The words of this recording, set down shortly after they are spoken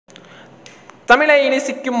தமிழை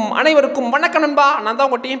நேசிக்கும் அனைவருக்கும் வணக்கம் நண்பா. நான் தான்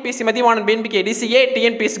உங்கள் TNPSC Mathivanan BNPK DCA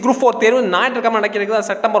TNPSC Group 4 தேர்வு ஞாயிற்றுக்கிழமை நடக்கிறது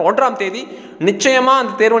செப்டம்பர் 1ஆம் தேதி. நிச்சயமாக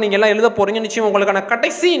அந்த தேர்வை நீங்கள் எல்லாம் எழுத போகிறீங்க. நிச்சயம் உங்களுக்கான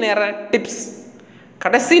கடைசி நேர டிப்ஸ்,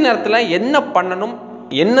 கடைசி நேரத்தில் என்ன பண்ணணும்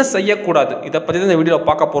என்ன செய்யக்கூடாது இதை பற்றி தான் இந்த வீடியோவில்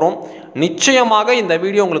பார்க்க போகிறோம். நிச்சயமாக இந்த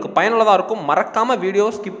வீடியோ உங்களுக்கு பயனுள்ளதாக இருக்கும். மறக்காமல் வீடியோ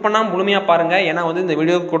ஸ்கிப் பண்ணாமல் முழுமையாக பாருங்கள். ஏன்னா இந்த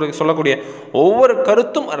வீடியோ சொல்லக்கூடிய ஒவ்வொரு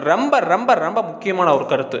கருத்தும் ரொம்ப ரொம்ப ரொம்ப முக்கியமான ஒரு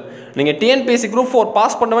கருத்து. நீங்கள் TNPSC Group 4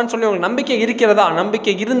 பாஸ் பண்ணுவேன்னு சொல்லி உங்களுக்கு நம்பிக்கை இருக்கிறதா?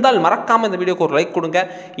 நம்பிக்கை இருந்தால் மறக்காமல் இந்த வீடியோக்கு ஒரு லைக் கொடுங்க.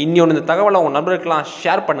 இன்னொன்று இந்த தகவலை உங்கள் நண்பர்களுக்கெல்லாம்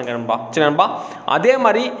ஷேர் பண்ணுங்கள் நண்பா. சரி நண்பா, அதே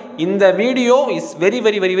மாதிரி இந்த video is very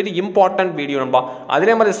very very very important video நண்பா.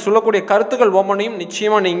 அதே மாதிரி சொல்லக்கூடிய கருத்துக்கள் ஒவ்வொன்றையும்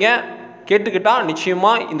நிச்சயமாக நீங்கள் கேட்டுக்கிட்டால்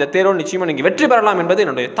நிச்சயமாக இந்த தேர்வு நிச்சயமாக நீங்கள் வெற்றி பெறலாம் என்பது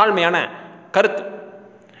என்னுடைய தாழ்மையான கருத்து.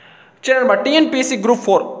 சரி நண்பா, TNPSC Group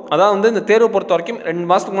 4 அதாவது இந்த தேர்வு பொறுத்த வரைக்கும் 2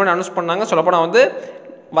 மாதத்துக்கு முன்னாடி அனௌன்ஸ் பண்ணாங்க. சொல்லப்போனால்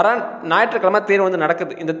வர ஞாயிற்றுக்கிழமை தேர்வு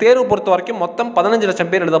நடக்குது. இந்த தேர்வு பொறுத்த வரைக்கும் மொத்தம் 15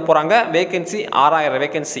 லட்சம் பேர் எழுத போகிறாங்க. Vacancy 6000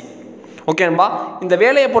 vacancy. ஓகே நண்பா, இந்த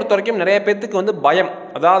வேலையை பொறுத்த வரைக்கும் நிறைய பேர்த்துக்கு பயம்.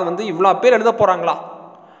 அதாவது இவ்வளோ பேர் எழுத போகிறாங்களா?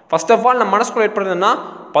 ஃபர்ஸ்ட் ஆஃப் ஆல் நம்ம மனசுக்குள்ள ஏற்படுதுன்னா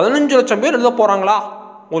 15 லட்சம் பேர் எழுத போகிறாங்களா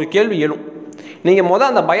ஒரு கேள்வி எழும். நீங்கள்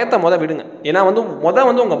அந்த பயத்தை விடுங்க. ஏன்னா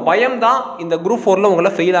உங்கள் பயம் தான் இந்த குரூப் 4ல் உங்களை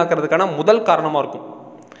ஃபெயில் ஆகிறதுக்கான முதல் காரணமாக இருக்கும்.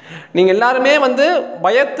 நீங்கள் எல்லாருமே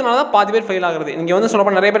பயத்தினால தான் பாதி பேர் ஃபெயில் ஆகிறது. நீங்கள்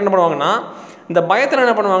சொல்லப்போ நிறைய பேர் என்ன பண்ணுவாங்கன்னா, இந்த பயத்தில்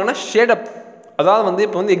என்ன பண்ணுவாங்கன்னா ஷேடப். அதாவது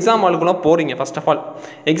இப்போ எக்ஸாம் ஹாலுக்குள்ளே போகிறீங்க. ஃபர்ஸ்ட் ஆஃப் ஆல்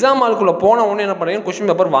எக்ஸாம் ஹாலுக்குள்ளே போன உடனே என்ன பண்ணுறீங்க,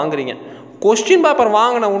 கொஸ்டின் பேப்பர் வாங்குறீங்க. கொஸ்டின் பேப்பர்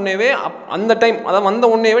வாங்கின உடனேவே அந்த டைம் அதாவது வந்த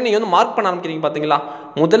உடனேவே நீங்கள் மார்க் பண்ண ஆரம்பிக்கிறீங்க. பார்த்தீங்களா,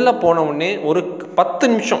 முதல்ல போன உடனே ஒரு 10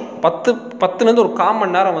 நிமிஷம் 10லேருந்து ஒரு 1/4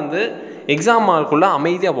 மணி நேரம் எக்ஸாம் ஹாலுக்குள்ளே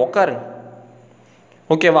அமைதியாக உட்காருங்க.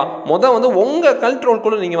 ஓகேவா? உங்கள்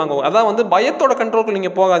கண்ட்ரோலுக்குள்ளே நீங்கள் வாங்க. அதாவது பயத்தோட கண்ட்ரோலுக்கு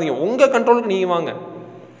நீங்கள் போகாதீங்க, உங்கள் கண்ட்ரோலுக்கு நீங்கள் வாங்க.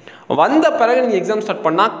 வந்த பிறகு நீங்கள் எக்ஸாம் ஸ்டார்ட்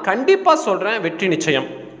பண்ணால் கண்டிப்பாக சொல்கிறேன் வெற்றி நிச்சயம்.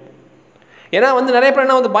 ஏன்னா நிறைய பேர்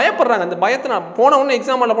என்ன பயப்படுறாங்க. அந்த பயத்தை நான் போன உடனே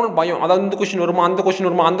எக்ஸாம் ஹாலில் போன பயம். அதாவது இந்த கொஸ்டின் வருமா, அந்த கொஸ்டின்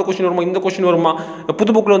வருமா, அந்த கொஸ்டின் வருமா, இந்த கொஸ்டின் வருமா,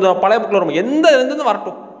 புது புக்கில் பழைய புக்கில் வருமா, எந்த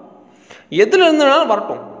வரட்டும், எதில் இருந்தனாலும்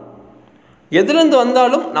வரட்டும், எதுலேருந்து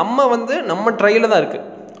வந்தாலும் நம்ம ட்ரையில் தான் இருக்குது.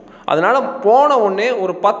 அதனால் போன உடனே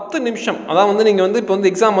ஒரு 10 நிமிஷம், அதாவது நீங்கள் இப்போ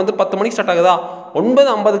எக்ஸாம் 10 மணிக்கு ஸ்டார்ட் ஆகுதா,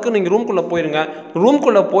 9:50க்கு நீங்கள் ரூம்குள்ளே போயிருங்க.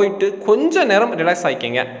 ரூம்குள்ளே போயிட்டு கொஞ்சம் நேரம் relax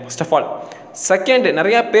ஆகிக்கிங்க first of all. Second,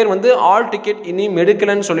 நிறையா பேர் ஆல் டிக்கெட் இனியும்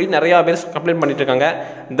எடுக்கலன்னு சொல்லி நிறையா பேர் கம்ப்ளைண்ட் பண்ணிட்டு இருக்காங்க.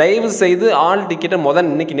 தயவு செய்து ஆல் டிக்கெட்டை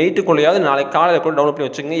இன்னைக்கு நைட்டுக்குள்ளேயாவது நாளைக்கு காலையில் கூட டவுன்லோட் பண்ணி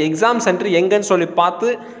வச்சுக்கோங்க. எக்ஸாம் சென்டர் எங்கன்னு சொல்லி பார்த்து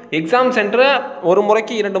எக்ஸாம் சென்டரை ஒரு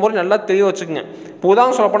முறைக்கு 2 முறை நல்லா தெளிவாக வச்சுக்கோங்க. இப்போ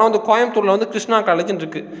உதாரணம் சொல்லப்போனால் கோயம்புத்தூரில் கிருஷ்ணா காலேஜ்னு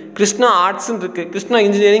இருக்குது, கிருஷ்ணா ஆர்ட்ஸ்ன்னு இருக்குது, கிருஷ்ணா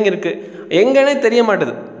இன்ஜினியரிங் இருக்குது. எங்கன்னே தெரிய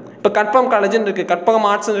மாட்டுது. இப்போ கற்பகம் காலேஜ்னு இருக்குது, கற்பகம்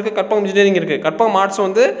ஆர்ட்ஸ்ன்னு இருக்குது, கற்பகம் இன்ஜினியரிங் இருக்குது. கற்பகம் ஆர்ட்ஸ்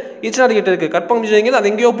ஈச்சனாரி கிட்ட இருக்குது, கற்பகம் இன்ஜினியரிங்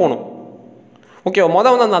அது எங்கேயோ போகணும். ஓகேவா?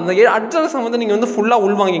 அந்த அட்ரஸை நீங்கள் ஃபுல்லாக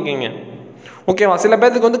உள்வாங்கிக்கிங்க. ஓகேவா? சில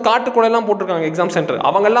பேருக்கு காட்டுக்குள்ளையெல்லாம் போட்டிருக்காங்க எக்ஸாம் சென்டர்.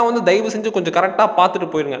 அவங்கெல்லாம் தயவு செஞ்சு கொஞ்சம் கரெக்டாக பார்த்துட்டு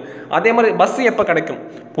போயிருங்க. அதே மாதிரி பஸ் எப்போ கிடைக்கும்,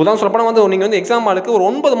 உதாரணம் சொல்லப்போனால் நீங்கள் எக்ஸாம் ஹாலுக்கு ஒரு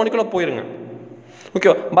 9 மணிக்குள்ளே போயிருங்க.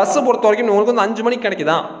 ஓகேவா? பஸ்ஸை பொறுத்த வரைக்கும் உங்களுக்கு 5 மணிக்கு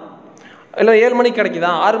கிடைக்குதா, இல்லை 7 மணிக்கு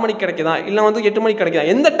கிடைக்குதா, 6 மணிக்கு கிடைக்குதா, இல்லை 8 மணிக்கு கிடைக்குதா,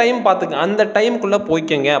 எந்த டைம் பார்த்துங்க. அந்த டைமுக்குள்ளே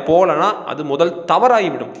போய்க்கங்க. போகலன்னா அது முதல்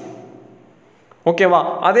தவறாகிவிடும். ஓகேவா?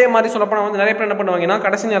 அதே மாதிரி சொல்லப்போனால் நிறைய பேர் என்ன பண்ணுவாங்கன்னா,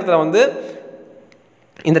 கடைசி நேரத்தில்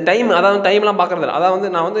இந்த டைம், அதாவது டைம்லாம் பார்க்குறது. அதாவது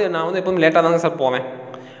நான் எப்போதும் லேட்டாக தாங்க சார் போவேன்.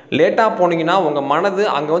 லேட்டாக போனீங்கன்னா உங்கள் மனது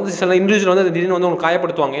அங்கே சில இண்டிவிஜுவல் திடீர்னு உங்களுக்கு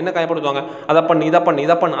காயப்படுத்துவாங்க. என்ன காயப்படுத்துவாங்க, அதை பண்ணு, இதை பண்ணு,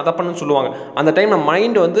 இதை பண்ணு, அதை பண்ணுன்னு சொல்லுவாங்க. அந்த டைம் நம்ம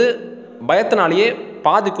மைண்டு பயத்தினாலேயே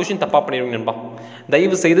பாதி கொஷின் தப்பாக பண்ணிடுவீங்க நண்பா.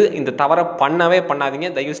 தயவு செய்து இந்த தவறை பண்ணவே பண்ணாதீங்க.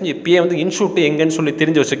 தயவு செஞ்சு இப்பயே இன்ஸ்டியூட் எங்கன்னு சொல்லி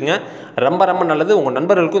தெரிஞ்சு வச்சுக்கோங்க. ரொம்ப ரொம்ப நல்லது. உங்கள்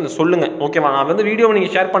நண்பர்களுக்கும் இந்த சொல்லுங்கள். ஓகேவா? நான் வீடியோவை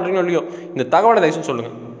நீங்கள் ஷேர் பண்ணுறீங்களோ இல்லையோ, இந்த தகவலை தயவு செஞ்சு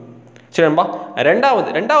சொல்லுங்கள். சரி நண்பா,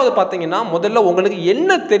 ரெண்டாவது பார்த்தீங்கன்னா, முதல்ல உங்களுக்கு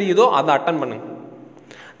என்ன தெரியுதோ அதை அட்டன் பண்ணுங்க.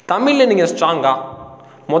 தமிழில் நீங்கள் ஸ்ட்ராங்கா,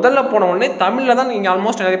 முதல்ல போன உடனே தமிழில் தான் நீங்கள்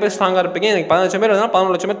ஆல்மோஸ்ட் நிறைய பேர் ஸ்ட்ராங்காக இருப்பீங்க. எனக்கு 15 லட்சம் பேர் இருந்தால்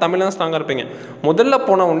 11 லட்சம் பேர் தமிழில் தான் ஸ்ட்ராங்காக இருப்பீங்க. முதல்ல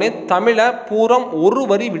போன உடனே தமிழை பூரம் ஒரு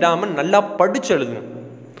வரி விடாமல் நல்லா படித்து எழுதுங்க.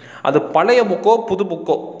 அது பழைய புக்கோ புது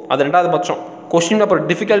புக்கோ அது 2வது பட்சம். கொஸ்டின் பேப்பர்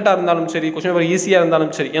டிஃபிகல்ட்டாக இருந்தாலும் சரி, கொஸ்டின் பேப்பர் ஈஸியாக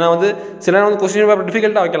இருந்தாலும் சரி. ஏன்னா சில கொஸ்டின் பேப்பர்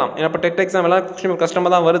டிஃபிகல்ட்டாக வைக்கலாம். ஏன்னா இப்போ டெட் எக்ஸாம் எல்லாம் கொஸ்டின் பேப்பர்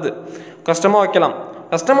கஷ்டமாக தான் வருது. கஷ்டமாக வைக்கலாம்.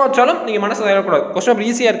 கஷ்டமாக வச்சாலும் நீங்கள் மனசு தயாரிக்கக்கூடாது. கொஸ்டின் பேப்பர்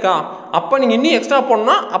ஈஸியாக இருக்கா, அப்போ நீங்கள் இன்னும் எக்ஸ்ட்ரா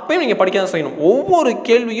போடணும்னா அப்போயும் நீங்கள் படிக்க தான் செய்யணும். ஒவ்வொரு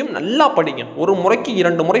கேள்வியும் நல்லா படிங்க. ஒரு முறைக்கு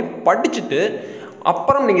 2 முறை படிச்சுட்டு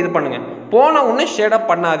அப்புறம் நீங்கள் இது பண்ணுங்கள். போன உடனே ஷேடப்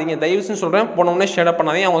பண்ணாதீங்க. தயவு செஞ்சு சொல்கிறேன், போன உடனே ஷேடப்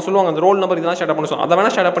பண்ணாதீங்க. அவங்க சொல்லுவாங்க அந்த ரோல் நம்பர் இதெல்லாம் ஷேடப் பண்ண சொல்லுவாங்க. அதை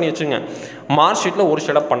வேணால் ஷேடப் பண்ணி வச்சுங்க. மார்க் ஷீட்டில் ஒரு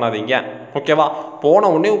ஷேடப் பண்ணாதீங்க. ஓகேவா?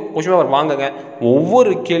 போன உடனே கொஸ்டின் பேப்பர் வாங்குங்க.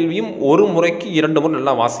 ஒவ்வொரு கேள்வியும் ஒரு முறைக்கு 2 முறை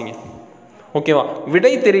நல்லா வாசிங்க. ஓகேவா?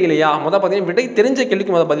 விடை தெரியலையா, பார்த்தீங்கன்னா விடை தெரிஞ்ச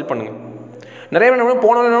கேள்விக்கு பதில் பண்ணுங்கள். நிறைய பேர்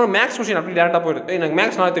போனாலும் மேக்ஸ் கொஸ்டின் அப்படி டேரெக்டாக போயிடுது. எனக்கு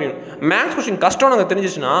மேக்ஸ் நல்லா தெரியும், மேக்ஸ் கொஸ்டின் கஷ்டம் நாங்கள்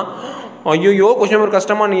தெரிஞ்சிச்சுன்னா ஐயோ கொஸ்டின் பேப்பர்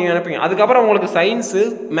கஷ்டமாக நீங்கள் நினைப்பீங்க. அதுக்கப்புறம் உங்களுக்கு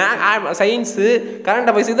சயின்ஸு கரண்ட்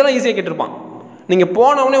அஃபேர்ஸ் இதெல்லாம் ஈஸியாக கேட்டிருப்பான். நீங்கள்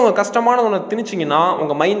போனவொடனே உங்கள் கஷ்டமானது ஒன்று திணிச்சிங்கன்னா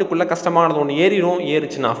உங்கள் மைண்டுக்குள்ளே கஷ்டமானது ஒன்று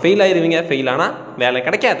ஏறிச்சுன்னா ஃபெயில் ஆயிடுவீங்க. ஃபெயில் ஆனால் வேலை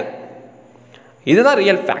கிடைக்காது. இதுதான்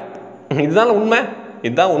ரியல் ஃபேக்ட். இதுதான்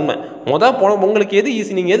உண்மை. போன உங்களுக்கு எது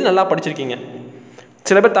ஈஸி? நீங்கள் எது நல்லா படிச்சிருக்கீங்க?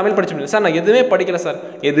 சில பேர் தமிழ் படிச்சுருப்பீங்க. சார் நான் எதுவுமே படிக்கலை சார்.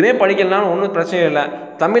 எதுவுமே படிக்கலனாலும் ஒன்றும் பிரச்சனை இல்லை.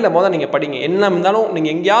 தமிழில் நீங்கள் படிங்க. என்ன இருந்தாலும்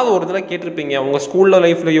நீங்கள் எங்கேயாவது ஒரு இதில் கேட்டிருப்பீங்க உங்கள் ஸ்கூலில்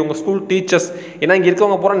லைஃப்லையும் உங்கள் ஸ்கூல் டீச்சர்ஸ். ஏன்னா இங்கே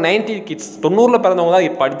இருக்கவங்க பூரா 90 கிட்ஸ், 90 பிறந்தவங்க தான்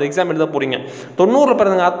இப்போ அடுத்த எக்ஸாம் எழுத போகிறீங்க. 90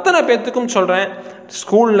 பிறந்தவங்க அத்தனை பேர்த்துக்கும் சொல்கிறேன்,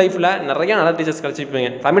 ஸ்கூல் லைஃப்பில் நிறையா நல்ல டீச்சர்ஸ்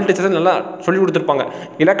கிடச்சிருப்பீங்க. தமிழ் டீச்சர்ஸ் நல்லா சொல்லிக் கொடுத்துருப்பாங்க.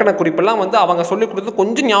 இலக்கண குறிப்பெல்லாம் அவங்க சொல்லிக் கொடுத்தது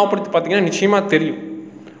கொஞ்சம் ஞாபகப்படுத்தி பார்த்தீங்கன்னா நிச்சயமாக தெரியும்.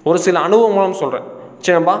 ஒரு சில அனுபவம் மூலம் சொல்கிறேன்.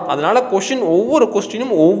 சரிப்பா. அதனால் ஒவ்வொரு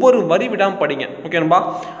கொஸ்டினும் ஒவ்வொரு வரி விடாமல் படிங்க. ஓகேப்பா.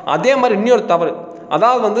 அதே மாதிரி இன்னொரு தவறு,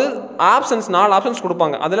 அதாவது ஆப்ஷன்ஸ் 4 ஆப்ஷன்ஸ்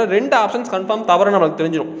கொடுப்பாங்க. அதில் 2 ஆப்ஷன்ஸ் கன்ஃபார்ம் தவறு நம்மளுக்கு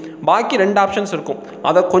தெரிஞ்சிடும். பாக்கி 2 ஆப்ஷன்ஸ் இருக்கும்.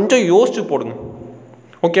 அதை கொஞ்சம் யோசிச்சு போடுங்க.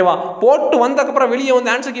 ஓகேவா. போட்டு வந்ததுக்கப்புறம் வெளியே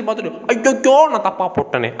ஆன்சர் கீ பார்த்துட்டு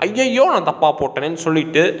ஐயோ நான் தப்பாக போட்டேனேன்னு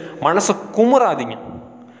சொல்லிட்டு மனசை குமுறாதீங்க.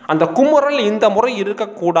 அந்த குமுறல் இந்த முறை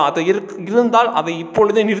இருக்கக்கூடாது. இருந்தால் அதை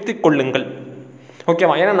இப்பொழுதே நிறுத்தி கொள்ளுங்கள்.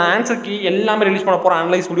 ஓகேவா. ஏன்னா நான் ஆன்சர் கீ எல்லாமே ரிலீஸ் பண்ண போகிறேன்.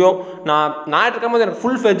 அனலைஸ் வீடியோ நான் இருக்கும்போது எனக்கு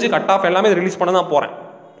ஃபுல் ஃபெட்ஜ் கட் ஆஃப் எல்லாமே ரிலீஸ் பண்ண தான் போகிறேன்.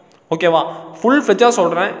 ஓகேவா. ஃபுல் ஃபெட்ஜாக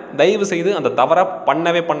சொல்கிறேன். தயவு செய்து அந்த தவறை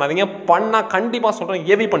பண்ணாதீங்க. பண்ணால் கண்டிப்பாக சொல்கிறேன்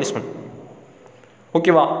ஹெவி பனிஷ்மெண்ட்.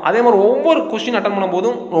 ஓகேவா. அதே மாதிரி ஒவ்வொரு கொஸ்டின் அட்டன்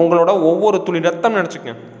பண்ணும்போதும் உங்களோட ஒவ்வொரு துளி ரத்தம்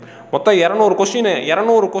நினச்சிக்கங்க. மொத்தம்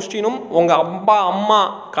 200 கொஸ்டினும் உங்கள் அப்பா அம்மா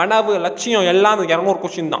கனவு லட்சியம் எல்லாம் அந்த 200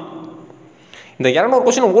 கொஸ்டின் தான். இந்த 200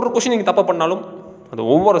 கொஸ்டின் ஒரு கொஸ்டின் நீங்கள் தப்பு பண்ணாலும் அது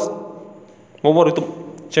ஒவ்வொரு இதுவும்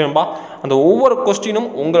சரிப்பா. அந்த ஒவ்வொரு கொஸ்டினும்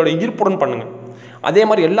உங்களோட ஈர்ப்புடன் பண்ணுங்கள். அதே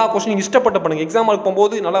மாதிரி எல்லா கொஸ்டினும் இஷ்டப்பட்டு பண்ணுங்கள். எக்ஸாமுக்கு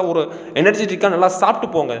போகும்போது நல்லா ஒரு எனர்ஜெட்டிக்காக நல்லா சாப்பிட்டு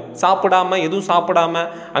போங்க. எதுவும் சாப்பிடாம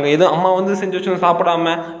அங்கே எதுவும் அம்மா செஞ்சு வச்சு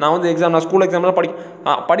சாப்பிடாம நான் ஸ்கூல் எக்ஸாம்லாம்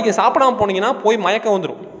படிக்க சாப்பிடாமல் போனீங்கன்னா போய் மயக்கம்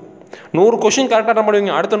வந்துடும். 100 கொஸ்டின் கரெக்டாக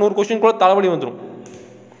பண்ணுவீங்க. அடுத்த 100 கொஸ்டின் கூட தலைவலி வந்துடும்.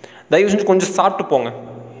 தயவு செஞ்சு கொஞ்சம் சாப்பிட்டு போங்க.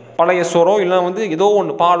 பழைய சோறோ இல்லை ஏதோ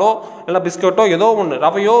ஒன்று பாலோ இல்லை பிஸ்கட்டோ ஏதோ ஒன்று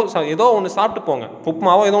ரவையோ ஏதோ ஒன்று சாப்பிட்டு போங்க.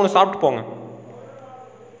 உப்புமாவோ ஏதோ ஒன்று சாப்பிட்டு போங்க.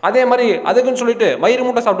 அதே மாதிரி அதுக்குன்னு சொல்லிட்டு வயிறு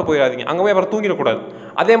மூட்டை சாப்பிட்டு போயிடாதீங்க. அங்கே போய் அப்புறம் தூங்கிடக்கூடாது.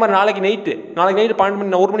 அதே மாதிரி நாளைக்கு நைட்டு 12 மணி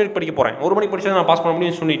நான் 1 மணிக்கு படிக்க போகிறேன். 1 மணிக்கு படிச்சா நான் பாஸ் பண்ண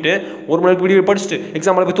முடியும்னு சொல்லிட்டு 1 மணிக்கு வீடியோ படிச்சுட்டு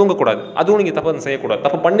எக்ஸாமில் போய் தூங்கக்கூடாது. அதுவும் நீங்கள் தப்பு செய்யக்கூடாது.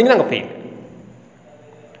 தப்பு பண்ணிங்கன்னா அங்கே ஃபெயில்.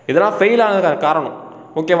 இதெல்லாம் ஃபெயில் ஆனதுக்கான காரணம்.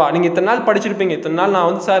 ஓகேவா. நீங்கள் இத்தனை நாள் படிச்சிருப்பீங்க. இத்தனை நாள்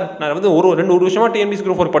நான் ஒரு வருஷமாக TNPSC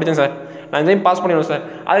Group 4 படித்தேன் சார். நான் இதையும் பாஸ் பண்ணிடுவேன் சார்.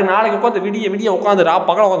 அதுக்கு நாளைக்கு உட்காந்து விடிய உட்காந்து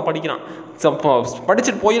பகல உட்காந்து படிக்கிறான்.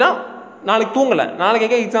 படிச்சுட்டு போயினா நாளைக்கு தூங்கலை.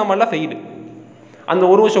 நாளைக்கு எக்ஸாம் எல்லாம் ஃபெயிலு. அந்த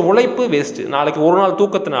ஒரு வருஷம் உழைப்பு வேஸ்ட்டு. நாளைக்கு ஒரு நாள்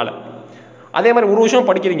தூக்கத்தினால. அதே மாதிரி ஒரு வருஷம்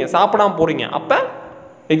படிக்கிறீங்க, சாப்பிடாமல் போகிறீங்க. அப்போ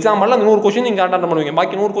எக்ஸாம் எல்லாம் 100 கொஸ்டின் நீங்கள் அட்டன் பண்ணுவீங்க.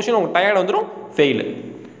 பாக்கி 100 கொஸ்டின் உங்களுக்கு டயர்ட் வந்துடும், ஃபெயிலு.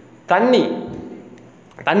 தண்ணி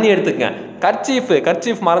எடுத்துக்கங்க.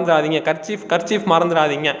 கர்ச்சீஃப் மறந்துடாதீங்க. கர்ச்சீஃப்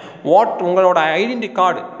மறந்துடாதீங்க. உங்களோட ஐடென்டி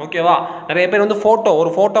கார்டு. ஓகேவா. நிறைய பேர்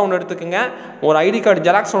ஒரு ஃபோட்டோ ஒன்று எடுத்துக்கோங்க. ஒரு ஐடி கார்டு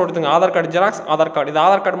ஜெராக்ஸ் ஒன்று எடுத்துங்க. Aadhaar card xerox, Aadhaar card. இது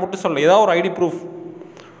ஆதார் கார்டு மட்டும் சொல்லலை, ஏதாவது ஒரு ஐடி ப்ரூஃப்.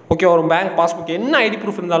 ஓகே. ஒரு பேங்க் பாஸ்புக், என்ன ஐடி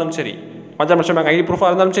ப்ரூஃப் இருந்தாலும் சரி, பஞ்சாப் நேஷனல் பேங்க் ஐடி ப்ரூஃபாக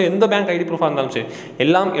இருந்தாலும் சரி, எந்த பேங்க் ஐடி ப்ரூஃபாக இருந்தாலும் சரி,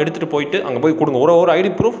 எல்லாம் எடுத்துகிட்டு போயிட்டு அங்கே போய் கொடுங்க. ஒரு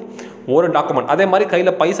ஐடி ப்ரூஃப், ஒரு டாக்குமெண்ட். அதே மாதிரி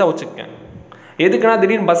கையில் பைசா வச்சுக்கங்க. எதுக்குன்னா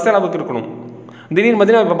திடீர்னு பஸ் செலவுக்கு இருக்கணும். திடீர்னு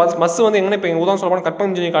பார்த்தீங்கன்னா இப்போ பஸ் எங்கன்னா இப்போ எங்கள் உதாரணம் சொல்லப்போனால் கற்பகம்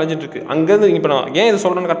இன்ஜினியரிங் காலேஜ் இருக்குது. அங்கேருந்து இப்போ நான் ஏன் இது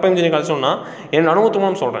சொல்கிறேன்னு கற்பகம் இன்ஜினியரிங் காலேஜ் சொன்னால் என்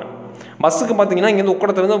அனுபவத்துவம் சொல்கிறேன். பஸ்ஸுக்கு பார்த்தீங்கன்னா இங்கேருந்து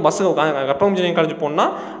உக்கடத்துலேருந்து பஸ்ஸுக்கு கற்பகம் இன்ஜினியரிங் காலேஜ்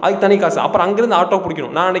போனால் அதுக்கு தனி காசு. அப்புறம் அங்கேருந்து ஆட்டோ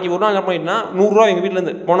பிடிக்கணும். நான் அன்றைக்கி ஒரு நாள் என்ன பண்ணிட்டேன்னா 100 ரூபா எங்கள்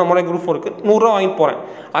வீட்டிலேருந்து போன முறை Group 4க்கு 100 ரூபா வாங்கிட்டு போகிறேன்.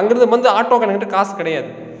 அங்கேருந்து ஆட்டோக்கு என்கிட்ட காசு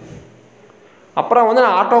கிடையாது. அப்புறம்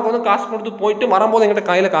நான் ஆட்டோவுக்கு காசு கொடுத்து போயிட்டு வரும்போது என்கிட்ட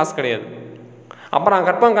கையில் காசு கிடையாது. அப்புறம் நான்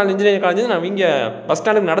கற்பகம் காலேஜ் இன்ஜினியரிங் காலேஜ் நான் இங்கே பஸ்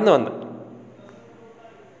ஸ்டாண்டுக்கு நடந்து வந்தேன்.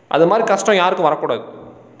 அது மாதிரி கஷ்டம் யாருக்கும் வரக்கூடாது.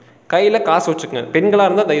 கையில் காசு வச்சுக்கோங்க. பெண்களாக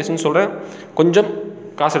இருந்தால் தயவு செஞ்சு சொல்கிறேன், கொஞ்சம்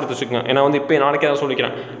காசு எடுத்து வச்சுக்கோங்க. ஏன்னா இப்போ நாளைக்கே அதை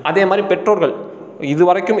சொல்லிக்கிறேன். அதே மாதிரி பெற்றோர்கள் இது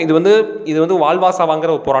வரைக்கும் இது வாழ்வாசா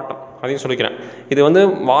வாங்குற ஒரு போராட்டம், அதையும் சொல்லிக்கிறேன்.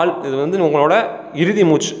 இது உங்களோட இறுதி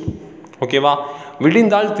மூச்சு. ஓகேவா.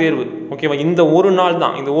 விடிந்தால் தேர்வு. ஓகேவா. இந்த ஒரு நாள்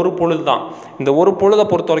தான், இந்த ஒரு பொழுது தான். இந்த ஒரு பொழுதை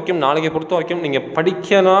பொறுத்த வரைக்கும், நாளைக்கு பொறுத்த வரைக்கும் நீங்கள்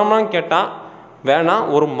படிக்கலாமான்னு கேட்டால் வேணாம்,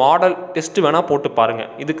 ஒரு மாடல் டெஸ்ட்டு வேணால் போட்டு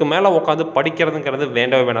பாருங்கள். இதுக்கு மேலே உட்காந்து படிக்கிறதுங்கிறது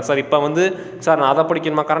வேண்டவே வேணாம். சார் இப்போ சார் நான் அதை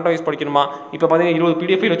படிக்கணுமா, கரண்ட் வைஸ் படிக்கணுமா, இப்போ பார்த்தீங்கன்னா 20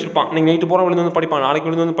 PDF வச்சுருப்பான். நீங்கள் நைட்டு போகிற விழுந்து படிப்பான், நாளைக்கு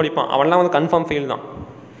விழுந்து படிப்பான். அவன்லாம் கன்ஃபார்ம் ஃபெயில் தான்.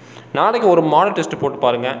 நாளைக்கு ஒரு மாடல் டெஸ்ட்டு போட்டு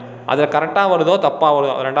பாருங்கள். அதில் கரெக்டாக வருதோ தப்பாக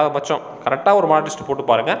வருதோ, 2வது பட்சம் கரெக்டாக ஒரு மாடல் டெஸ்ட்டு போட்டு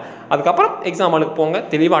பாருங்கள். அதுக்கப்புறம் எக்ஸாம் ஹாலுக்கு போங்க,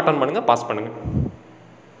 தெளிவாக அட்டன் பண்ணுங்கள், பாஸ் பண்ணுங்கள்.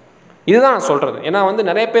 இதுதான் நான் சொல்கிறது. ஏன்னா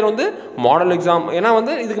நிறைய பேர் மாடல் எக்ஸாம், ஏன்னா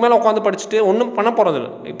இதுக்கு மேலே உட்காந்து படிச்சுட்டு ஒன்றும் பண்ண போகிறதில்ல.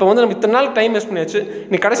 இப்போ நம்ம இத்தனை நாள் டைம் வேஸ்ட் பண்ணியாச்சு.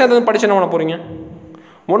 நீ கடைசியாக படிச்சு என்ன பண்ண போகிறீங்க?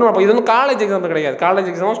 ஒன்றும். இது காலேஜ் எக்ஸாம் கிடையாது. காலேஜ்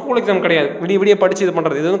எக்ஸாம் ஸ்கூல் எக்ஸாம் கிடையாது. விடிய படித்து இது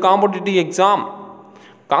பண்ணுறது. இது காம்படிட்டிவ் எக்ஸாம்.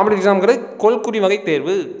 காம்படிட்டிவ் எக்ஸாம்ங்கிறது கொள்குறி வகை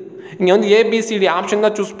தேர்வு. இங்கே ABCD ஆப்ஷன்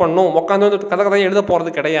தான் சூஸ் பண்ணணும். உட்காந்து கதை எழுத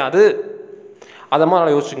போகிறது கிடையாது. அதை மாதிரி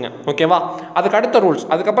நல்லா யோசிச்சுங்க. ஓகேவா? அதுக்கு அடுத்த ரூல்ஸ்.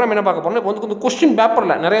 அதுக்கப்புறம் என்ன பார்க்க போகிறோம், இப்போ வந்து கொஸ்டின்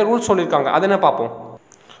பேப்பரில் நிறைய ரூல்ஸ் சொல்லியிருக்காங்க. அது என்ன பார்ப்போம்.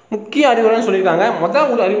 முக்கிய அறிவுரைன்னு சொல்லியிருக்காங்க. முதல்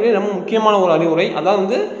ஒரு அறிவுரை ரொம்ப முக்கியமான ஒரு அறிவுரை. அதாவது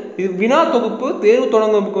வந்து இது வினா தொகுப்பு தேர்வு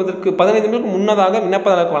தொடங்குவதற்கு 15 நிமிடத்துக்கு முன்னதாக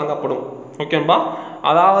விண்ணப்பதாரருக்கு வழங்கப்படும். ஓகேம்பா?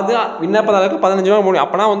 அதாவது விண்ணப்பதாரருக்கு 15 நிமிடம் முடியும்.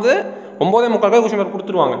 அப்போனா வந்து 9:45 கொஸ்டின் பேப்பர்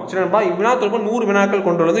கொடுத்துருவாங்க. சரிப்பா? இவ்வினா தொகுப்பு 100 வினாக்கள்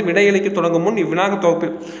கொண்டுள்ளது. விடையளிக்க தொடங்கும் முன் இவ்வினாக்கள்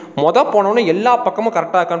தொகுப்பில் போனோன்னு எல்லா பக்கமும்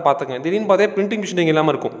கரெக்டாக இருக்கான்னு பார்த்துங்க. திடீர்னு பார்த்தே பிரிண்டிங் மிஸ்டேக்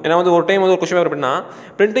இல்லாமல் இருக்கும். ஏன்னா வந்து ஒரு டைம் வந்து ஒரு கொஸ்டின் பேப்பர் அப்படின்னா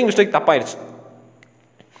பிரிண்டிங் மிஸ்டேக் தப்பாயிருச்சு.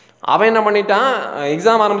 அவன் என்ன பண்ணிட்டான்,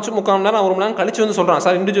 எக்ஸாம் ஆரம்பிச்சு 3/4 மணி நேரம் 1 மணி நேரம் கழிச்சு வந்து சொல்கிறான்,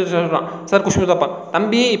 சார் இண்டிவிஜுவல் சொல்கிறான், சார் கொஸ்டின் தப்பா,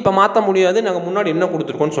 தம்பி இப்போ மாற்ற முடியாது, நாங்கள் முன்னாடி என்ன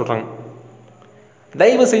கொடுத்துருக்கோன்னு சொல்கிறாங்க.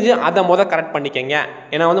 தயவு செஞ்சு அதை கரெக்ட் பண்ணிக்கங்க.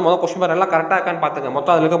 ஏன்னா வந்து கொஸ்டின் பேப்பர் எல்லாம் கரெக்டாக இருக்கான்னு பார்த்துங்க.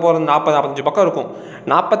 மொத்தம் அதில் இருக்க போகிறது 40-45 பக்கம் இருக்கும்.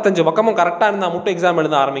 45 பக்கமும் கரெக்டாக இருந்தால் மட்டும் எக்ஸாம்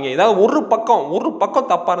எழுத ஆரம்பிங்க. ஏதாவது ஒரு பக்கம்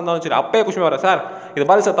தப்பாக இருந்தாலும் சரி, அப்பயே கொஸ்டின் பேப்பர், சார் இது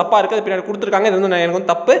பாரு சார் தப்பாக இருக்குது, பின்னாடி கொடுத்துருக்காங்க, இது வந்து எனக்கு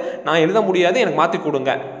வந்து தப்பு, நான் எழுத முடியாது, எனக்கு மாற்றி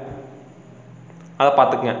கொடுங்க, அதை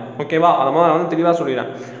பார்த்துக்குங்க. ஓகேவா? அதை மாதிரி வந்து தெளிவாக சொல்லிடுறேன்.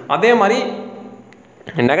 அதே மாதிரி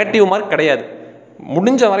நெகட்டிவ் மார்க் கிடையாது.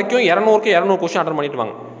 முடிஞ்ச வரைக்கும் 200க்கு 200 கொஸ்டின் அட்டன் பண்ணிட்டு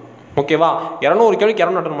வாங்க. ஓகேவா? 200 கேள்விக்கு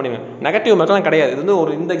 200 அட்டன் பண்ணுங்க. நெகட்டிவ் மார்க்லாம் கிடையாது. இது வந்து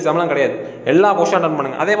ஒரு இந்த எக்ஸாம்லாம் கிடையாது. எல்லா கொஸ்டின் அட்டன்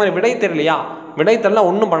பண்ணுங்க. அதே மாதிரி விடை தெரியலையா, விடை தெரியலாம்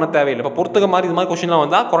ஒன்றும் பண்ண தேவையில்லை. இப்போ பொறுத்துக்க மாதிரி இது மாதிரி கொஸ்டின்லாம்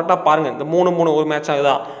வந்தால் கரெக்டாக பாருங்கள். இந்த 3 ஒரு மேட்ச்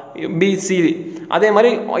ஆகுதா, பிசி, அதே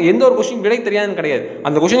மாதிரி எந்த ஒரு கொஸ்டின் விடை தெரியாதுன்னு கிடையாது.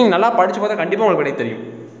 அந்த கொஸ்டின் நீங்கள் நல்லா படித்து பார்த்தா கண்டிப்பாக உங்களுக்கு விடை தெரியும்.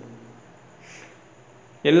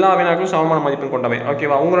 எல்லா வினாக்களும் சமமான மதிப்பெண் கொண்டவை.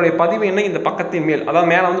 ஓகேவா? உங்களுடைய பதிவு எண்ணை இந்த பக்கத்தின் மேல், அதாவது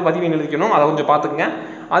மேலே வந்து பதிவு எண் எழுதிக்கணும், அதை கொஞ்சம் பார்த்துக்குங்க.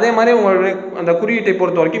 அதே மாதிரி உங்களுடைய அந்த குறியீட்டை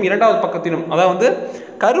பொறுத்த வரைக்கும் 2வது பக்கத்திலும், அதாவது வந்து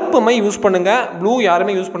கருப்பு மை யூஸ் பண்ணுங்கள், ப்ளூ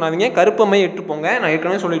யாருமே யூஸ் பண்ணாதீங்க. கருப்பு மை எடுத்து போங்க. நான்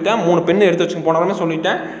ஏற்கனவே சொல்லிட்டேன், 3 பென் எடுத்து வச்சுங்க. போனாலுமே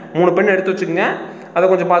சொல்லிட்டேன், 3 பென் எடுத்து வச்சுக்கோங்க. அதை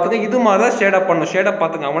கொஞ்சம் பார்த்துங்க. இது மாதிரி தான் ஷேடப் பண்ணணும். ஷேடப்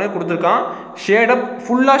பார்த்துங்க, அவனே கொடுத்துருக்கான். ஷேடப்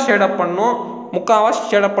ஃபுல்லாக ஷேடப் பண்ணணும். முக்கால்வாசி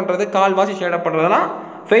ஷேடப் பண்ணுறது, கால்வாசி ஷேடப் பண்ணுறதுலாம்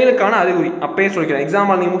ஃபெயிலுக்கான அறிகுறி. அப்பயே சொல்லிக்கிறேன்.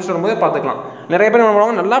 எக்ஸாம் நீங்கள் முடிச்சு வரும்போது பார்த்துக்கலாம். நிறைய பேர் என்ன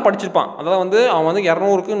பண்ணுவாங்க, நல்லா படிச்சிருப்பான், அதாவது வந்து அவன் வந்து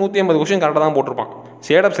 200க்கு 150 கொஸ்டின் கரெக்டாக தான் போட்டிருப்பான்,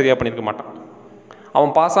 ஷேடப் சரியாக பண்ணியிருக்க மாட்டான்.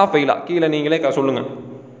 அவன் பாஸாக ஃபெயிலா கீழே நீங்களே சொல்லுங்கள்.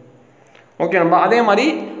 ஓகே நம்ப. அதே மாதிரி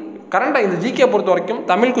கரண்டாக இந்த ஜிகே பொறுத்த வரைக்கும்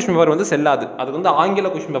தமிழ் கொஸ்டின் பேப்பர் வந்து செல்லாது. அது வந்து ஆங்கில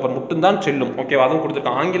கொஸ்டின் பேப்பர் மட்டும்தான் செல்லும். ஓகேவா? அதுவும்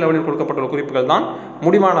கொடுத்துருக்கான். ஆங்கில வழியில் கொடுக்கப்பட்டுள்ள குறிப்புகள் தான்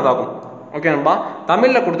முடிவானதாகும். ஓகே நம்பா.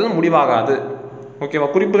 தமிழில் கொடுத்தது முடிவாகாது. ஓகேவா?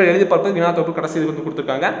 குறிப்புகள் எழுதி பார்ப்பது வினா தொகுப்பு கடைசி இது வந்து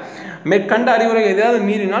கொடுத்துருக்காங்க. மேற்கண்ட அறிவுரை எதாவது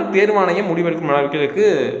மீறினால் தேர்வாணையம் முடிவெடுக்கும் நடவடிக்கைகளுக்கு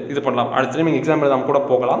இது பண்ணலாம். அடுத்த நீங்கள் எக்ஸாம் எழுதாமல் கூட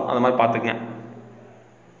போகலாம். அந்த மாதிரி பார்த்துக்குங்க.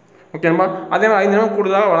 ஓகேம்பா. அதே மாதிரி 5 நிமிடம்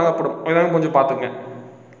கூடுதலாக வழங்கப்படும். இதெல்லாம் கொஞ்சம் பார்த்துக்குங்க.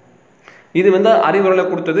 இது வந்து அறிவுரையில்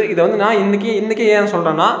கொடுத்தது. இதை வந்து நான் இன்றைக்கி ஏன்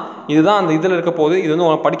சொல்கிறேன்னா, இதுதான் அந்த இதில் இருக்க போது. இது வந்து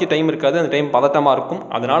உங்களுக்கு படிக்க டைம் இருக்காது, அந்த டைம் பதட்டமாக இருக்கும்.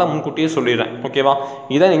 அதனால் முன்கூட்டியே சொல்லிடுறேன். ஓகேவா?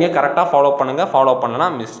 இதை நீங்கள் கரெக்டாக ஃபாலோ பண்ணுங்கள். ஃபாலோ பண்ணலன்னா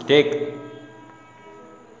மிஸ்டேக்.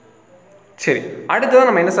 சரி, அடுத்ததான்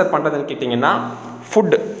நம்ம என்ன சார் பண்ணுறதுன்னு கேட்டிங்கன்னா,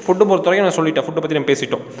 ஃபுட்டு பொறுத்த வரைக்கும் நான் சொல்லிட்டேன். ஃபுட்டை பற்றி நம்ம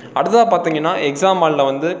பேசிட்டோம். அடுத்ததாக பார்த்தீங்கன்னா, எக்ஸாம் ஹாலில்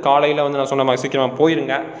வந்து காலையில் வந்து நான் சொன்ன மாதிரி சீக்கிரமாக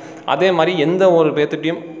போயிருங்க. அதே மாதிரி எந்த ஒரு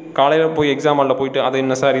பேர்த்திட்டையும் காலையில் போய் எக்ஸாம் ஹாலில் போயிட்டு அதை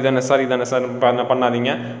என்ன சார் இதை சார்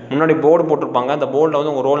பண்ணாதீங்க. முன்னாடி போர்டு போட்டிருப்பாங்க, அந்த போர்டில்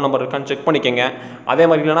வந்து உங்கள் ரோல் நம்பர் இருக்கான்னு செக் பண்ணிக்கங்க. அதே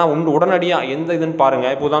மாதிரி இல்லைனா உடனடியாக எந்த இதுன்னு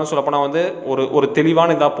பாருங்கள். இப்போ உதாரணம் சொல்லப்போனால் வந்து ஒரு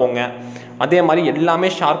தெளிவான இதாக போங்க. அதே மாதிரி எல்லாமே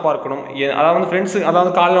ஷார்ப்பாக இருக்கணும். அதாவது வந்து ஃப்ரெண்ட்ஸு,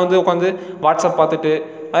 அதாவது காலையில் வந்து உட்காந்து வாட்ஸ்அப் பார்த்துட்டு,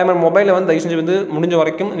 அதே மாதிரி மொபைலில் வந்து தயவு செஞ்சு வந்து முடிஞ்ச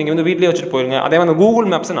வரைக்கும் நீங்கள் வந்து வீட்டிலே வச்சுட்டு போயிருங்க. அதே மாதிரி கூகுள்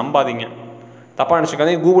மேப்ஸை நம்பாதீங்க. தப்பாக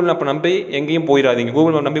நினச்சிக்காதீங்க. கூகுள் மேப் நம்பி எங்கேயும் போயிடாதீங்க.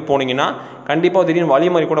 கூகுள் மேப் நம்பி போனீங்கன்னா கண்டிப்பாக திடீர்னு வழி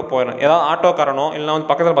மாதிரி கூட போயிடும். ஏதாவது ஆட்டோக்காரனோ இல்லை வந்து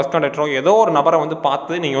பக்கத்தில் பஸ் கண்டக்டரோ ஏதோ ஒரு நபரை வந்து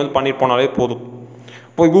பார்த்து நீங்கள் வந்து பண்ணிட்டு போனாலே போதும்.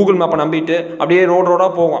 போய் கூகுள் மேப்பை நம்பிட்டு அப்படியே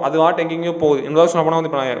ரோடாக போகும். அது வாட்டு எங்கெங்கேயோ போகுது. இந்த வருஷம் போனால்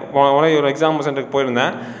வந்து இப்போ நான் ஒரு எக்ஸாம் சென்டருக்கு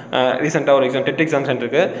போயிருந்தேன். ரீசெண்டாக ஒரு டெட் எக்ஸாம்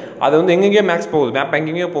சென்டருக்கு. அது வந்து எங்கெங்கேயோ மேக்ஸ் போகுது, மேப்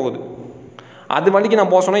எங்கெங்கேயோ போகுது. அது வழிக்கு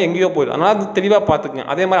நான் போக சொன்னால் எங்கேயோ போயிடும். அதனால் அது தெளிவாக பார்த்துக்குங்க.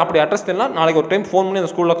 அதே மாதிரி அப்படி அட்ரஸ் தெரியலாம், நாளைக்கு ஒரு டைம் ஃபோன் பண்ணி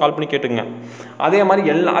அந்த ஸ்கூலில் கால் பண்ணி கேட்டுங்க. அதே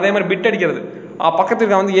மாதிரி பிட் அடிக்கிறது.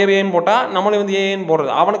 பக்கத்துக்கு வந்து ஏஏன்னு போட்டால் நம்மளே வந்து ஏஏன்னு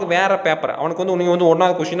போடுறது. அவனுக்கு வேறு பேப்பர். அவனுக்கு வந்து நீங்கள் வந்து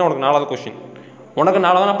 1வது கொஸ்டின், அவனுக்கு 4வது கொஸ்டின். உனக்கு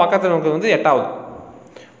 4வது, பக்கத்தில் எனக்கு வந்து 8வது.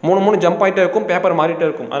 3 ஜம்ப் ஆகிட்டே இருக்கும், பேப்பர் மாறிட்டே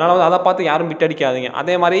இருக்கும். அதனால் வந்து அதை பார்த்து யாரும் பிட் அடிக்காதீங்க.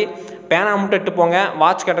 அதே மாதிரி பேனா மட்டும் எடுத்து போங்க,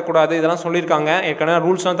 வாட்ச் கட்டக்கூடாது. இதெல்லாம் சொல்லியிருக்காங்க. ஏற்கனவே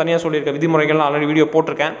ரூல்ஸ்லாம் தனியாக சொல்லியிருக்கேன், விதிமுறைகள்லாம் ஆல்ரெடி வீடியோ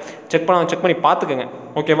போட்டிருக்கேன். செக் பண்ணி பார்த்துக்கோங்க.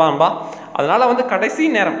 ஓகேவாம்பா? அதனால் வந்து கடைசி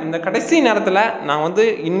நேரம், இந்த கடைசி நேரத்தில் நான் வந்து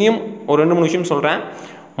இன்னும் ஒரு 2-3 விஷயம் சொல்கிறேன்.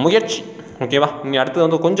 முயற்சி. ஓகேவா? நீ அடுத்தது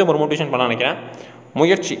வந்து கொஞ்சம் ஒரு மோட்டிவேஷன் பண்ண நினைக்கிறேன்.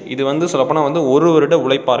 முயற்சி இது வந்து சொல்லப்போனால் வந்து ஒரு வருட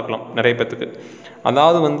உழைப்பாக இருக்கலாம் நிறைய பேத்துக்கு.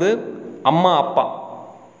 அதாவது வந்து அம்மா அப்பா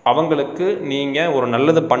அவங்களுக்கு நீங்கள் ஒரு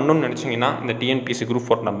நல்லது பண்ணணும்னு நினச்சிங்கன்னா இந்த டிஎன்பிஎஸ்சி குரூப்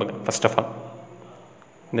 4 நம்புங்க. ஃபர்ஸ்ட் ஆஃப் ஆல்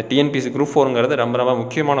இந்த டிஎன்பிஎஸ்சி குரூப் 4ங்கிறது ரொம்ப ரொம்ப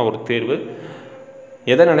முக்கியமான ஒரு தேர்வு.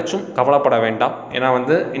 எதை நினச்சும் கவலைப்பட வேண்டாம். ஏன்னா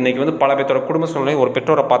வந்து இன்றைக்கி வந்து பல பேர்த்தோட குடும்ப சூழ்நிலை. ஒரு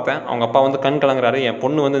பெற்றோரை பார்த்தேன், அவங்க அப்பா வந்து கண் கலங்குறாரு, என்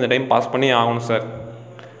பொண்ணு வந்து இந்த டைம் பாஸ் பண்ணி ஆகணும் சார்,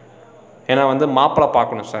 ஏன்னா வந்து மாப்பிள்ளை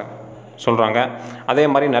பார்க்கணும் சார், சொல்கிறாங்க. அதே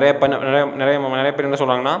மாதிரி நிறைய பேர் என்ன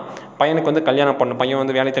சொல்கிறாங்கன்னா, பையனுக்கு வந்து கல்யாணம் பண்ணணும், பையன்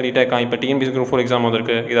வந்து வேலை தேடிட்டே இருக்கான், இப்போ டிஎன்பிஎஸ்சி குரூப் 4 எக்ஸாம்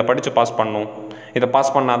வந்துருக்கு, இதை படித்து பாஸ் பண்ணணும், இதை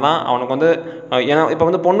பாஸ் பண்ணால் தான் அவனுக்கு வந்து ஏன்னா இப்போ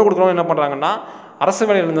வந்து பொண்ணு கொடுக்குறவங்க என்ன பண்ணுறாங்கன்னா, அரசு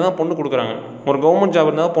வேலையில் இருந்தால் தான் பொண்ணு கொடுக்குறாங்க, ஒரு கவர்மெண்ட் ஜாப்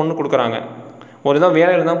இருந்தால் தான் பொண்ணு கொடுக்குறாங்க, ஒரு இதாக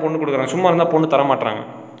வேலையில் இருந்தால் பொண்ணு கொடுக்குறாங்க, சும்மா இருந்தால் பொண்ணு தரமாட்டுறாங்க.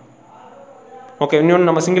 ஓகே, இன்னொன்று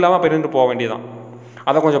நம்ம சிங்கிளாக இப்போ இருந்து போக வேண்டியதான்.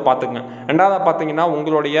 அதை கொஞ்சம் பார்த்துக்குங்க. ரெண்டாவதாக பார்த்தீங்கன்னா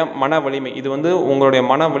உங்களுடைய மன வலிமை. இது வந்து உங்களுடைய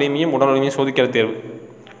மன வலிமையும் உடல் வலிமையும் சோதிக்கிற தேர்வு.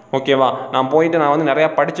 ஓகேவா? நான் வந்து நிறையா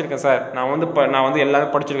படிச்சிருக்கேன் சார், நான் வந்து எல்லாமே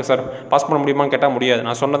படிச்சிருக்கேன் சார், பாஸ் பண்ண முடியுமான்னு கேட்டால் முடியாது.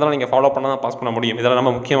 நான் சொன்னதெல்லாம் நீங்கள் ஃபாலோ பண்ணால் தான் பாஸ் பண்ண முடியும். இதெல்லாம்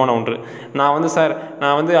ரொம்ப முக்கியமான ஒன்று.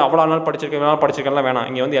 நான் வந்து அவ்வளோ நாள் படிச்சிருக்கேன்லாம் வேணாம்.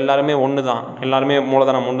 இங்கே வந்து எல்லாருமே ஒன்று தான், எல்லாருமே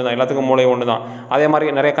மூலதனம் ஒன்று தான், எல்லாத்துக்கும் மூளை ஒன்று தான். அதே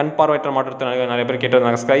மாதிரி நிறைய கண் பார்வையற்ற மாற்றத்தை நிறைய பேர்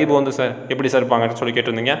கேட்டிருந்தாங்க. ஸ்கிரைபு வந்து சார் எப்படி சார் இருப்பாங்கன்னு சொல்லி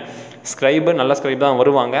கேட்டிருந்தீங்க. ஸ்கிரைபு நல்ல ஸ்கிரைப் தான்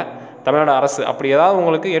வருவாங்க. தமிழ்நாடு அரசு அப்படி ஏதாவது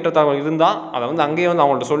உங்களுக்கு ஏற்றத்தாழ்வு இருந்தால் அதை வந்து அங்கேயே வந்து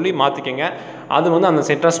அவங்கள்ட்ட சொல்லி மாற்றிக்கங்க. அது வந்து அந்த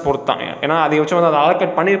சென்டர்ஸ் பொறுத்து தான். ஏன்னா அதை வச்சு வந்து அதை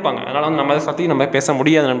அலோகேட் பண்ணியிருப்பாங்க. அதனால் வந்து நம்ம அதை நம்ம பேச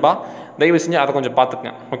முடியாது நண்பா. தயவு செஞ்சு அதை கொஞ்சம்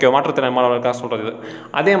பார்த்துக்கங்க. ஓகே, மாற்றுத்திறன் மாணவர்களுக்காக சொல்கிறது இது.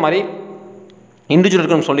 அதே மாதிரி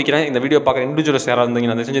இண்டிவிஜுவலுக்கு சொல்லிக்கிறேன், இந்த வீடியோ பார்க்குற இண்டிவிஜுவல்ஸ் யாராக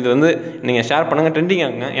இருந்தீங்கன்னா அதை செஞ்சு இது வந்து நீங்கள் ஷேர் பண்ணுங்கள், ட்ரெண்டிங்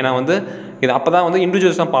ஆகுங்க. ஏன்னா வந்து இது அப்போ தான் வந்து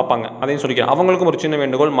இண்டிவிஜுவல்ஸ் தான் பார்ப்பாங்க. அதையும் சொல்லிக்கிறேன். அவங்களுக்கும் ஒரு சின்ன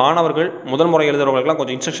வேண்டுகோள், மாணவர்கள் முதல் முறை எழுதுறவங்களுக்குலாம்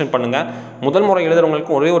கொஞ்சம் இன்ஸ்ட்ரக்ஷன் பண்ணுங்கள். முதல் முறை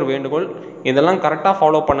எழுதுறவங்களுக்கு ஒரே ஒரு வேண்டுகோள், இதெல்லாம் கரெக்டாக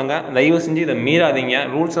ஃபாலோ பண்ணுங்கள். தயவு செஞ்சு இதை மீறாதீங்க.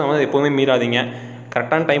 ரூல்ஸை வந்து எப்போவுமே மீறாதீங்க.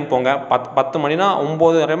 கரெக்டான டைம் போங்க. 10 மணினா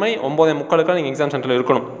 9:30 மணி 9:45 நீங்கள் எக்ஸாம் சென்டரில்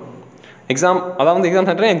இருக்கணும். அதாவது எக்ஸாம்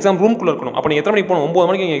சென்டர் எக்ஸாம் ரூம்குள்ளே இருக்கணும். அப்போ நீங்கள் எத்தனை மணிக்கு போகணும்? 9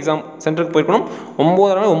 மணிக்கு நீங்கள் எக்ஸாம் சென்டருக்கு போயிருக்கணும்.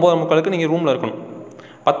 9:30 9:45 நீங்கள் ரூமில் இருக்கணும்.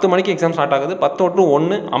 10 மணிக்கு எக்ஸாம் ஸ்டார்ட் ஆகுது. 10 to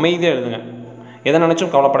 1 அமைதியாக எழுதுங்க. எதை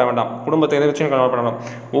நினச்சும் கவலைப்பட வேண்டாம், குடும்பத்தை எதை வச்சும் கவலைப்பட வேண்டாம்.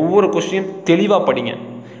 ஒவ்வொரு கொஸ்டினையும் தெளிவாக படிங்க.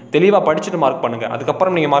 தெளிவாக படிச்சுட்டு மார்க் பண்ணுங்கள்.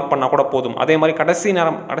 அதுக்கப்புறம் நீங்கள் மார்க் பண்ணால் கூட போதும். அதே மாதிரி கடைசி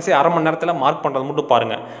அரை மணி நேரத்தில் மார்க் பண்ணுறது மட்டும்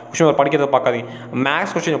பாருங்கள். கொஸ்டின் படிக்கிறத பார்க்காதீங்க.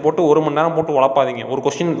 மேக்ஸ் கொஸ்டினை போட்டு 1 மணி நேரம் போட்டு உழப்பாதீங்க. ஒரு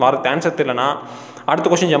கொஸ்டின் ஆன்சர் தெரியலனா அடுத்த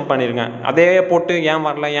கொஸ்டின் ஜம்ப் பண்ணிடுங்க. அதே போட்டு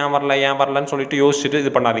ஏன் வரலன்னு சொல்லிட்டு யோசிச்சுட்டு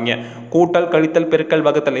இது பண்ணாதீங்க. கூட்டல், கழித்தல், பெருக்கல்,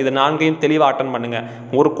 வகுத்தல் இது 4ஐயும் தெளிவாக அட்டன் பண்ணுங்கள்.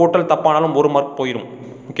 ஒரு கூட்டல் தப்பானாலும் 1 மார்க் போயிடும்.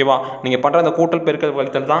 ஓகேவா? நீங்கள் பண்ணுற அந்த கூட்டல், பெருக்கல்,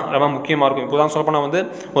 வகுத்தல் தான் ரொம்ப முக்கியமாக இருக்கும். இப்போ தான் சொல்லப்போனால் வந்து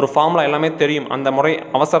ஒரு ஃபார்முலா எல்லாமே தெரியும். அந்த முறை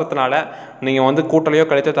அவசரத்தினால நீங்கள் வந்து கூட்டலையோ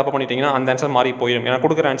கழித்தோ தப்பு பண்ணிட்டீங்கன்னா அந்த ஆன்சர் மாறி போயிடும். ஏன்னா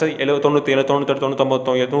கொடுக்குற ஆன்சர் 97, 98,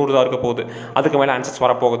 99, 100 தான் இருக்க போகுது. அதுக்கு மேலே ஆன்சர்ஸ்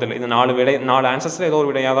வரப்போகுதில்லை. இது 4 ஆன்சர்ஸில் ஏதோ ஒரு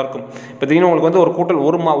விடையாக தான் இருக்கும். இப்போ திடீர்னு உங்களுக்கு வந்து ஒரு கூட்டல்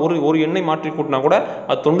ஒரு எண்ணை மாற்றி கூட்டினா கூட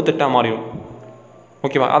அது 98 மாறிடும்.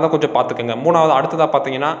 ஓகேவா? அதை கொஞ்சம் பார்த்துக்கோங்க. அடுத்ததாக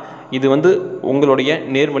பார்த்தீங்கன்னா இது வந்து உங்களுடைய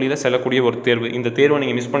நேர்வழியில் செல்லக்கூடிய ஒரு தேர்வு. இந்த தேர்வை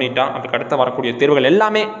நீங்கள் மிஸ் பண்ணிட்டா அதுக்கு அடுத்த வரக்கூடிய தேர்வுகள்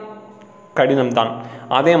எல்லாமே கடினம் தான்.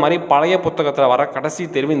 அதே மாதிரி பழைய புத்தகத்தில் வர கடைசி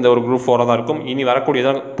தேர்வு இந்த ஒரு குரூப் 4 தான் இருக்கும். இனி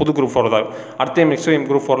வரக்கூடியதான் புது குரூப் 4 தான் இருக்கும். அடுத்த நெக்ஸ்ட்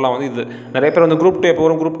குரூப் 4லாம் வந்து இது நிறைய பேர் வந்து குரூப் டேப்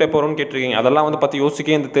வரும்னு கேட்டிருக்கீங்க. அதெல்லாம் வந்து பற்றி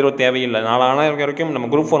யோசிக்க இந்த தேர்வு தேவையில்லை. 4 வரைக்கும் நம்ம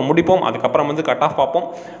குரூப் 4 முடிப்போம். அதுக்கப்புறம் வந்து கட் ஆஃப் பார்ப்போம்.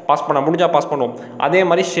 பாஸ் பண்ண முடிஞ்சால் பாஸ் பண்ணுவோம். அதே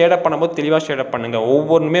மாதிரி ஷேடப் பண்ணும்போது தெளிவாக ஷேடப் பண்ணுங்கள்.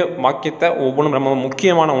 ஒவ்வொன்றுமே வாக்கியத்தை ஒவ்வொன்றும் ரொம்ப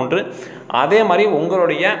முக்கியமான ஒன்று. அதே மாதிரி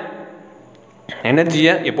உங்களுடைய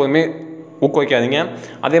எனர்ஜியை எப்போதுமே ஊக்குவிக்காதீங்க.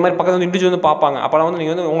 அதே மாதிரி பக்கத்தில் வந்து இண்டிவிஜுவல் வந்து பார்ப்பாங்க. அப்போலாம் வந்து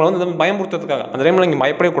நீங்கள் வந்து உங்களை வந்து பயமுறுத்துறதுக்காக அந்த டைமில் நீங்கள்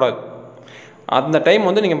பயப்படவே கூடாது. அந்த டைம்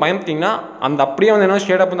வந்து நீங்கள் பயந்துட்டிங்கன்னா அந்த அப்படியே வந்து என்ன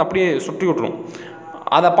ஷேடப் வந்து அப்படியே சுற்றி விட்டுரும்.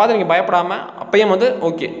 அதை பார்த்து நீங்கள் பயப்படாமல் அப்பயும் வந்து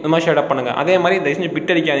ஓகே இந்த மாதிரி ஷேடப் பண்ணுங்கள். அதே மாதிரி தயவு செஞ்சு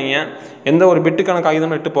பிட் அடிக்காதீங்க. எந்த ஒரு பிட்டுக்கான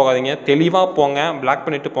காகிதமும் இட்டு போகாதீங்க. தெளிவாக போங்க. பிளாக்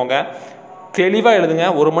பண்ணிட்டு போங்க. தெளிவாக எழுதுங்க.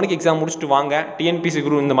 1 மணிக்கு எக்ஸாம் முடிச்சுட்டு வாங்க. டிஎன்பிஎஸ்சி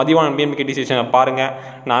குரூப் இந்த மதிவான BMK டிசிஷனை பாருங்கள்.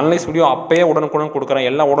 நான் அனலைஸ் வீடியோ அப்போயே உடனுக்குடன் கொடுக்குறேன்.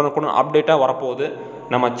 எல்லாம் உடனுக்குடன் அப்டேட்டாக வரப்போகுது.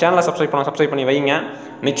 நம்ம சேனலை சப்ஸ்கிரைப் பண்ணி வைங்க.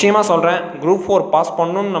 நிச்சயமாக சொல்கிறேன், குரூப் 4 பாஸ்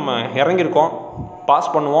பண்ணணும்னு நம்ம இறங்கியிருக்கோம்.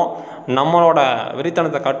 பாஸ் பண்ணுவோம். நம்மளோட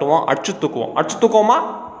வெறித்தனத்தை காட்டுவோம். அடிச்சு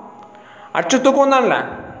தூக்குவோம் தான் இல்லை.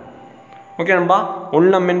 ஓகே நண்பா,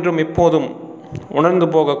 உள்ளம் என்றும் எப்போதும் உணர்ந்து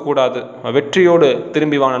போகக்கூடாது. வெற்றியோடு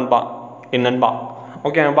திரும்பி வா நண்பா, என் நண்பா.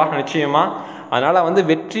 ஓகே நண்பா, நிச்சயமாக. அதனால் வந்து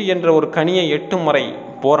வெற்றி என்ற ஒரு கனியை 8 முறை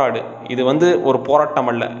போராடு. இது வந்து ஒரு போராட்டம்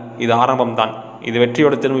அல்ல, இது ஆரம்பம்தான். இது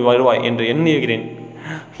வெற்றியோடு திரும்பி வருவாய் என்று எண்ணுகிறேன்.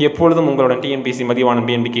 எப்பொழுதும் உங்களோட டிஎன்பிஎஸ்சி மதிவான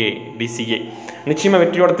BMK DCA. நிச்சயமாக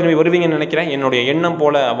வெற்றியோடு திரும்பி வருவீங்கன்னு நினைக்கிறேன். என்னுடைய எண்ணம்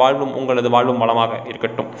போல வாழ்வும் உங்களது வாழ்வும் வளமாக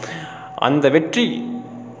இருக்கட்டும். அந்த வெற்றி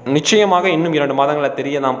நிச்சயமாக இன்னும் 2 மாதங்களில்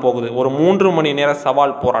தெரிய தான் போகுது. ஒரு 3 மணி நேர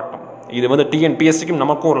சவால் போராட்டம். இது வந்து டிஎன்பிஎஸ்சிக்கும்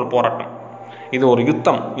நமக்கும் ஒரு போராட்டம். இது ஒரு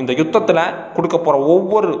யுத்தம். இந்த யுத்தத்தில் கொடுக்க போகிற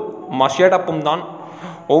ஒவ்வொரு ஷேடப்பும் தான்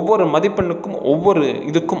ஒவ்வொரு மதிப்பெண்ணுக்கும் ஒவ்வொரு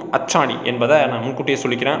இதுக்கும் அச்சாணி என்பதை நான் முன்கூட்டியே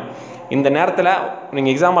சொல்லிக்கிறேன். இந்த நேரத்தில்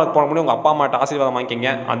நீங்கள் எக்ஸாமுக்கு போக முடியும். உங்கள் அப்பா அம்மாட்ட ஆசீர்வாதம்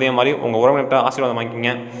வாங்கிக்கிங்க. அதே மாதிரி உங்கள் உறவினர்கிட்ட ஆசீர்வாதம்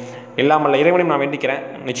வாங்கிக்கிங்க. எல்லாமல்ல இறைவனையும் நான் வேண்டிக்கிறேன்.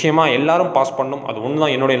 நிச்சயமாக எல்லாரும் பாஸ் பண்ணணும். அது ஒன்று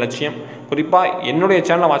தான் என்னுடைய லட்சியம். குறிப்பாக என்னுடைய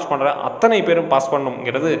சேனலை வாட்ச் பண்ணுற அத்தனை பேரும் பாஸ்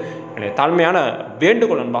பண்ணணுங்கிறது என்னுடைய தாழ்மையான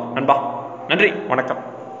வேண்டுகோள் நண்பா. நன்றி, வணக்கம்.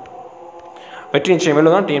 வெற்றி நிச்சயம்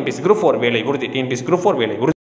வேலை தான். டிஎன்பிஎஸ்சி குரூப் 4 வேலை உறுதி. டிஎன்பிஎஸ்சி குரூப் 4 வேலை உறுதி.